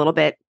stumble a little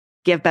bit,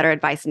 give better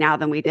advice now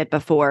than we did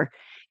before,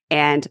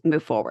 and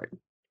move forward.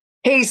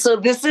 Hey, so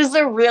this is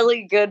a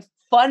really good,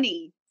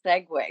 funny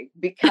segue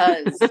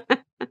because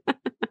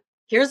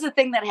here's the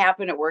thing that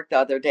happened at work the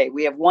other day.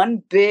 We have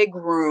one big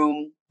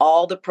room.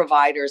 All the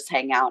providers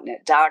hang out in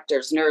it.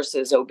 Doctors,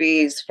 nurses,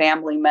 OBs,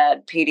 family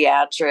med,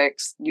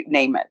 pediatrics, you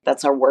name it.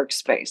 That's our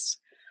workspace.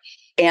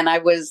 And I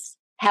was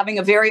having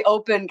a very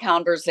open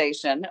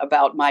conversation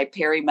about my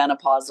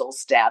perimenopausal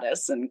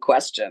status and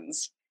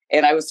questions.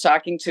 And I was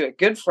talking to a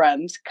good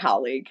friend,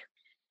 colleague,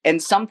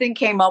 and something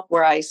came up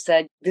where I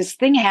said, this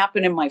thing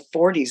happened in my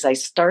 40s. I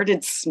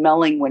started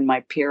smelling when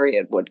my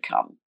period would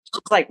come. I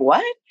was like,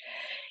 what?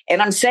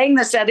 And I'm saying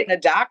this in a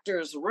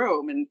doctor's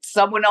room, and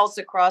someone else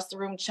across the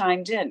room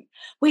chimed in.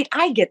 Wait,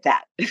 I get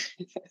that.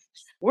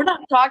 We're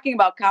not talking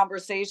about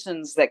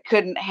conversations that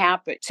couldn't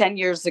happen 10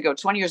 years ago,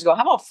 20 years ago.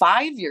 How about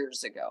 5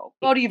 years ago?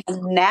 How about even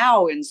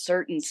now in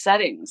certain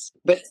settings?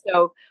 But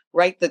so,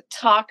 right, the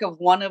talk of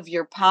one of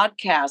your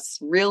podcasts,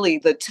 really,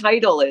 the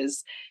title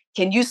is,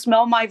 Can You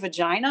Smell My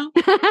Vagina?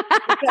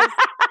 Because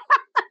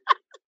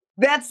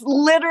that's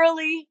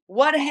literally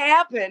what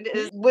happened.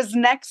 It was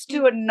next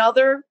to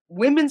another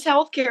women's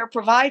healthcare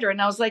provider.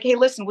 And I was like, hey,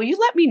 listen, will you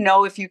let me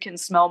know if you can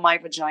smell my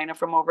vagina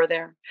from over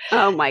there?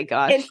 Oh my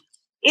gosh. And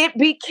it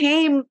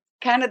became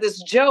kind of this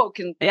joke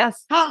and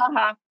yes. Ha ha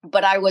ha.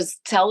 But I was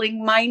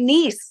telling my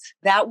niece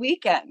that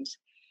weekend,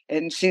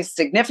 and she's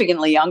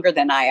significantly younger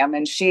than I am.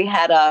 And she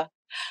had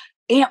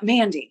Aunt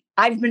Mandy,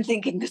 I've been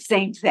thinking the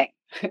same thing.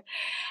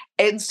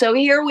 And so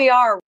here we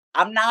are.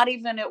 I'm not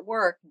even at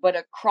work, but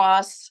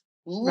across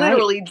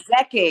literally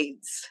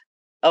decades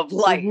of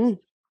life,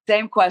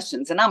 same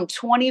questions. And I'm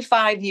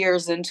 25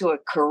 years into a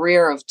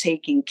career of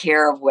taking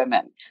care of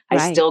women.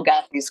 I still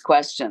got these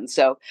questions.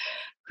 So,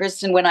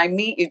 Kristen, when I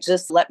meet you,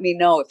 just let me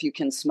know if you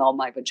can smell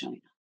my vagina.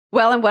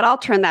 Well, and what I'll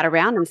turn that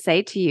around and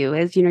say to you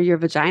is, your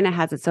vagina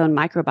has its own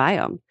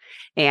microbiome.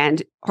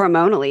 And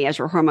hormonally, as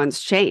your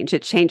hormones change,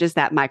 it changes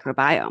that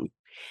microbiome.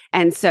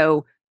 And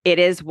so it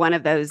is one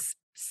of those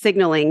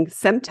signaling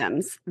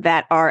symptoms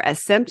that are a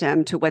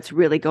symptom to what's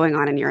really going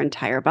on in your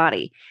entire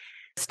body.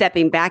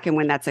 Stepping back and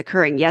when that's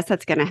occurring, yes,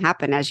 that's going to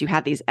happen as you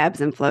have these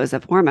ebbs and flows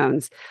of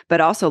hormones,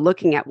 but also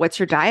looking at what's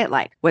your diet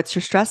like? What's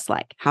your stress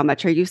like? How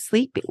much are you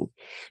sleeping?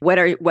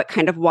 What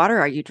kind of water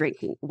are you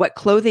drinking? What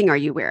clothing are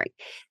you wearing?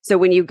 So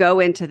when you go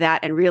into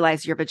that and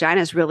realize your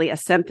vagina is really a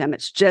symptom,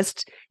 it's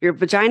just your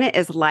vagina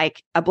is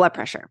like a blood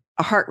pressure,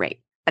 a heart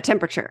rate, a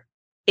temperature.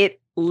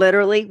 It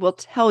literally will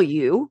tell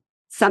you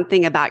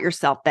something about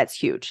yourself that's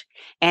huge.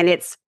 And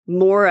it's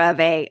more of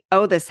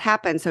this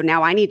happened. So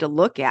now I need to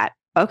look at,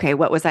 okay,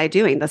 what was I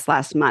doing this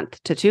last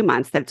month to 2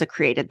 months that's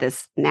created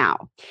this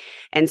now?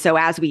 And so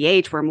as we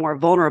age, we're more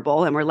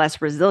vulnerable and we're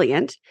less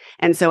resilient.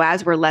 And so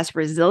as we're less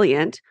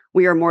resilient,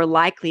 we are more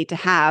likely to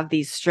have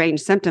these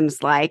strange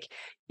symptoms like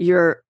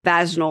your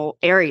vaginal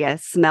area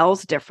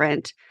smells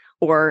different,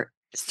 or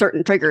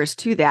certain triggers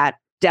to that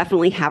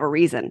definitely have a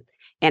reason.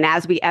 And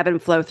as we ebb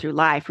and flow through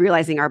life,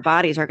 realizing our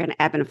bodies are going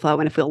to ebb and flow,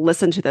 and if we'll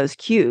listen to those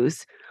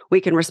cues, we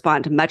can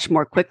respond much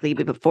more quickly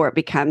before it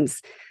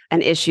becomes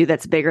an issue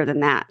that's bigger than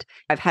that.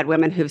 I've had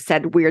women who've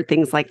said weird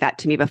things like that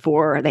to me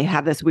before, or they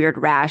have this weird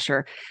rash,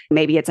 or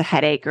maybe it's a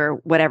headache or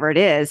whatever it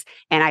is.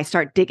 And I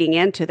start digging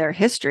into their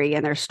history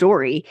and their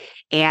story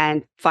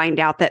and find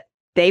out that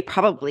they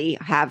probably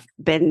have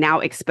been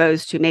now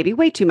exposed to maybe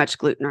way too much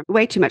gluten or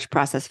way too much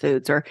processed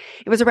foods, or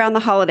it was around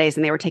the holidays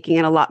and they were taking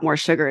in a lot more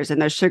sugars,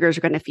 and those sugars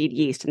are going to feed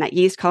yeast, and that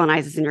yeast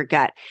colonizes in your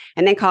gut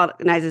and then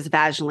colonizes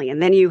vaginally.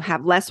 And then you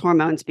have less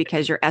hormones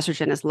because your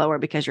estrogen is lower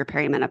because you're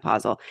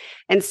perimenopausal.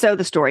 And so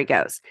the story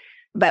goes.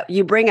 But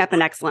you bring up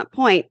an excellent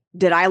point.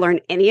 Did I learn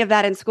any of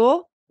that in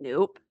school?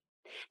 Nope.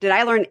 Did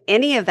I learn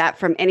any of that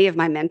from any of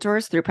my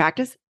mentors through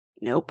practice?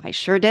 Nope, I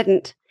sure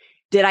didn't.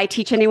 Did I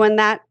teach anyone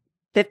that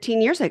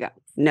 15 years ago?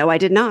 No, I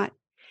did not.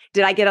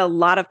 Did I get a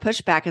lot of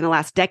pushback in the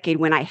last decade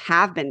when I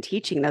have been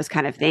teaching those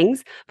kind of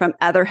things from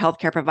other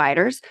healthcare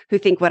providers who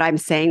think what I'm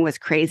saying was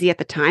crazy at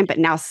the time, but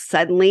now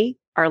suddenly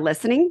are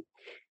listening?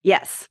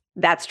 Yes,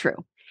 that's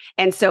true.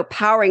 And so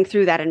powering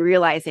through that and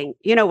realizing,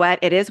 you know what,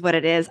 it is what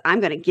it is. I'm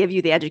going to give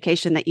you the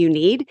education that you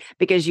need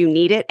because you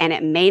need it. And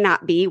it may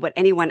not be what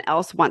anyone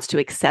else wants to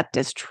accept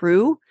as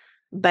true,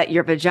 but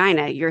your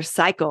vagina, your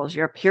cycles,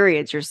 your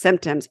periods, your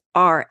symptoms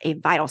are a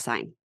vital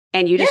sign.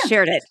 And you just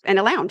shared it in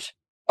a lounge.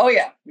 Oh,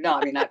 yeah. No,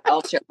 I mean,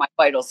 I'll share my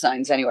vital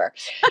signs anywhere.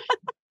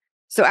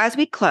 So as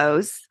we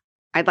close,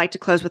 I'd like to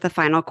close with a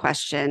final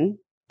question.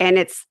 And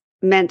it's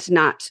meant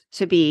not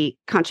to be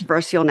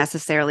controversial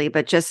necessarily,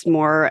 but just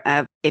more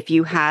of if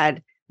you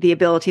had the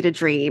ability to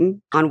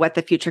dream on what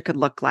the future could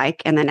look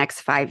like in the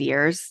next 5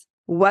 years,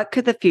 what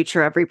could the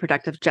future of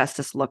reproductive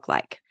justice look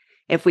like?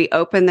 If we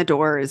open the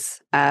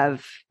doors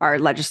of our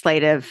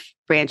legislative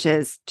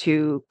branches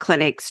to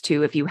clinics,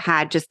 to if you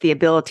had just the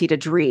ability to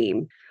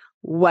dream,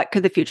 what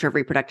could the future of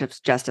reproductive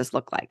justice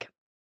look like?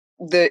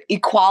 The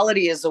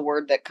equality is a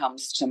word that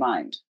comes to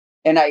mind.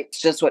 And it's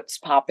just what's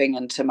popping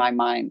into my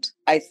mind.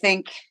 I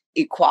think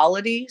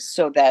equality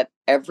so that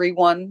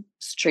everyone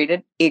is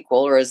treated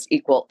equal or has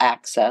equal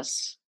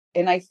access.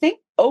 And I think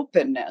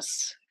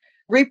openness.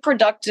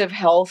 Reproductive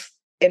health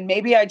and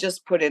maybe I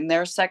just put in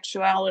their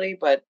sexuality,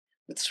 but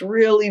it's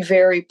really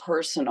very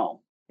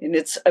personal. And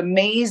it's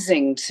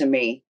amazing to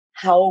me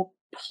how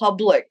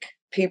public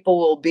people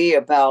will be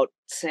about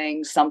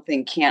saying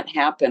something can't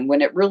happen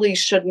when it really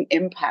shouldn't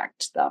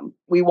impact them.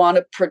 We want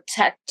to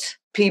protect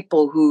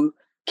people who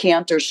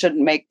can't or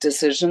shouldn't make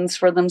decisions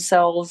for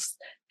themselves,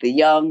 the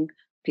young,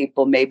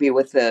 people maybe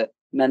with a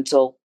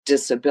mental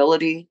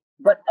disability.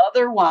 But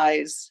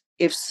otherwise,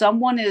 if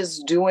someone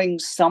is doing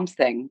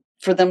something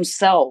for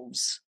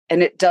themselves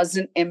and it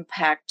doesn't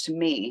impact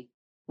me,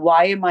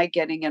 why am I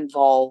getting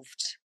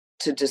involved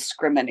to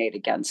discriminate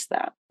against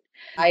that?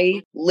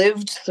 I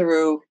lived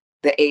through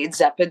the AIDS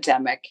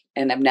epidemic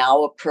and am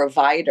now a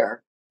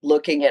provider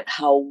looking at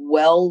how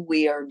well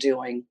we are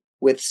doing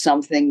with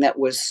something that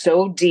was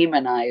so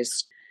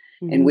demonized.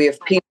 Mm-hmm. And we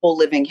have people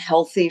living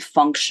healthy,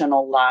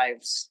 functional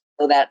lives.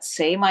 So that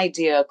same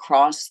idea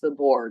across the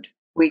board,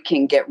 we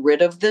can get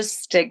rid of the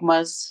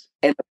stigmas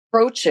and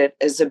approach it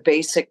as a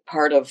basic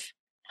part of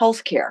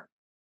healthcare.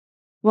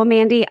 Well,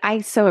 Mandy,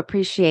 I so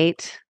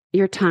appreciate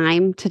your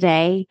time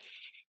today.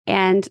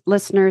 And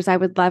listeners, I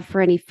would love for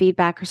any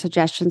feedback or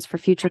suggestions for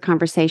future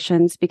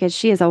conversations, because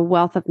she is a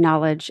wealth of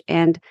knowledge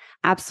and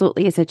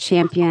absolutely is a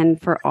champion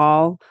for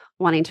all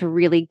wanting to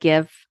really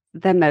give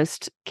the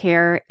most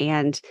care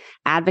and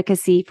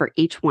advocacy for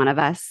each one of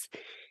us.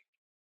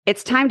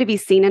 It's time to be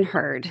seen and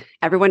heard.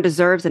 Everyone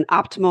deserves an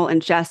optimal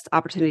and just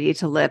opportunity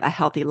to live a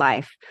healthy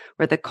life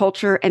where the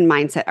culture and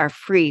mindset are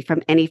free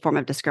from any form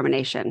of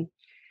discrimination.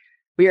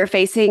 We are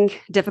facing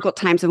difficult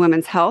times in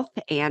women's health,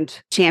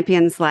 and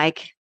champions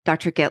like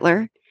Dr.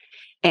 Gittler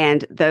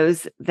and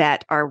those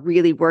that are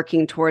really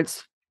working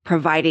towards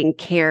providing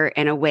care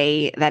in a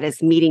way that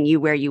is meeting you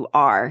where you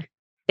are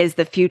is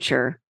the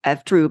future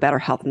of true better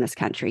health in this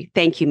country.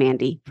 Thank you,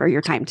 Mandy, for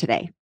your time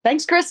today.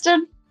 Thanks,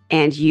 Kristen.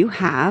 And you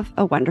have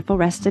a wonderful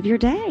rest of your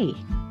day.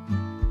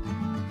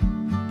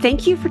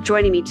 Thank you for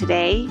joining me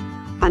today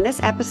on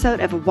this episode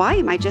of Why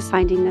Am I Just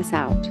Finding This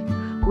Out?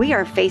 We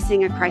are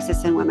facing a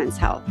crisis in women's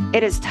health.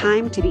 It is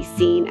time to be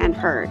seen and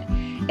heard.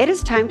 It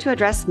is time to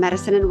address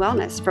medicine and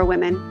wellness for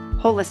women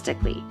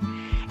holistically.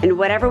 And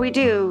whatever we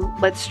do,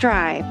 let's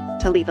strive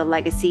to leave a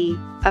legacy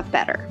of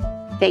better.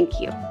 Thank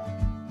you.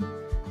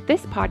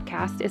 This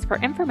podcast is for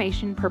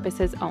information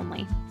purposes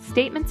only.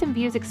 Statements and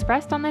views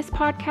expressed on this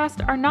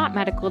podcast are not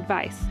medical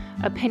advice.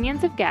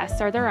 Opinions of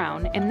guests are their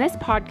own, and this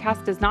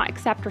podcast does not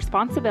accept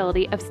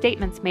responsibility of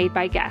statements made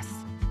by guests.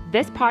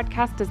 This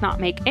podcast does not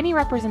make any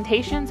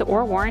representations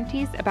or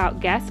warranties about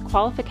guests'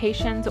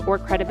 qualifications or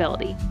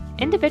credibility.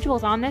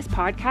 Individuals on this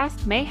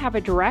podcast may have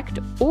a direct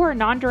or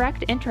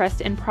non-direct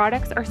interest in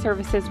products or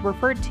services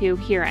referred to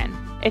herein.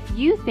 If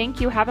you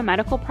think you have a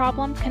medical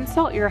problem,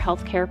 consult your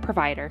healthcare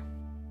provider.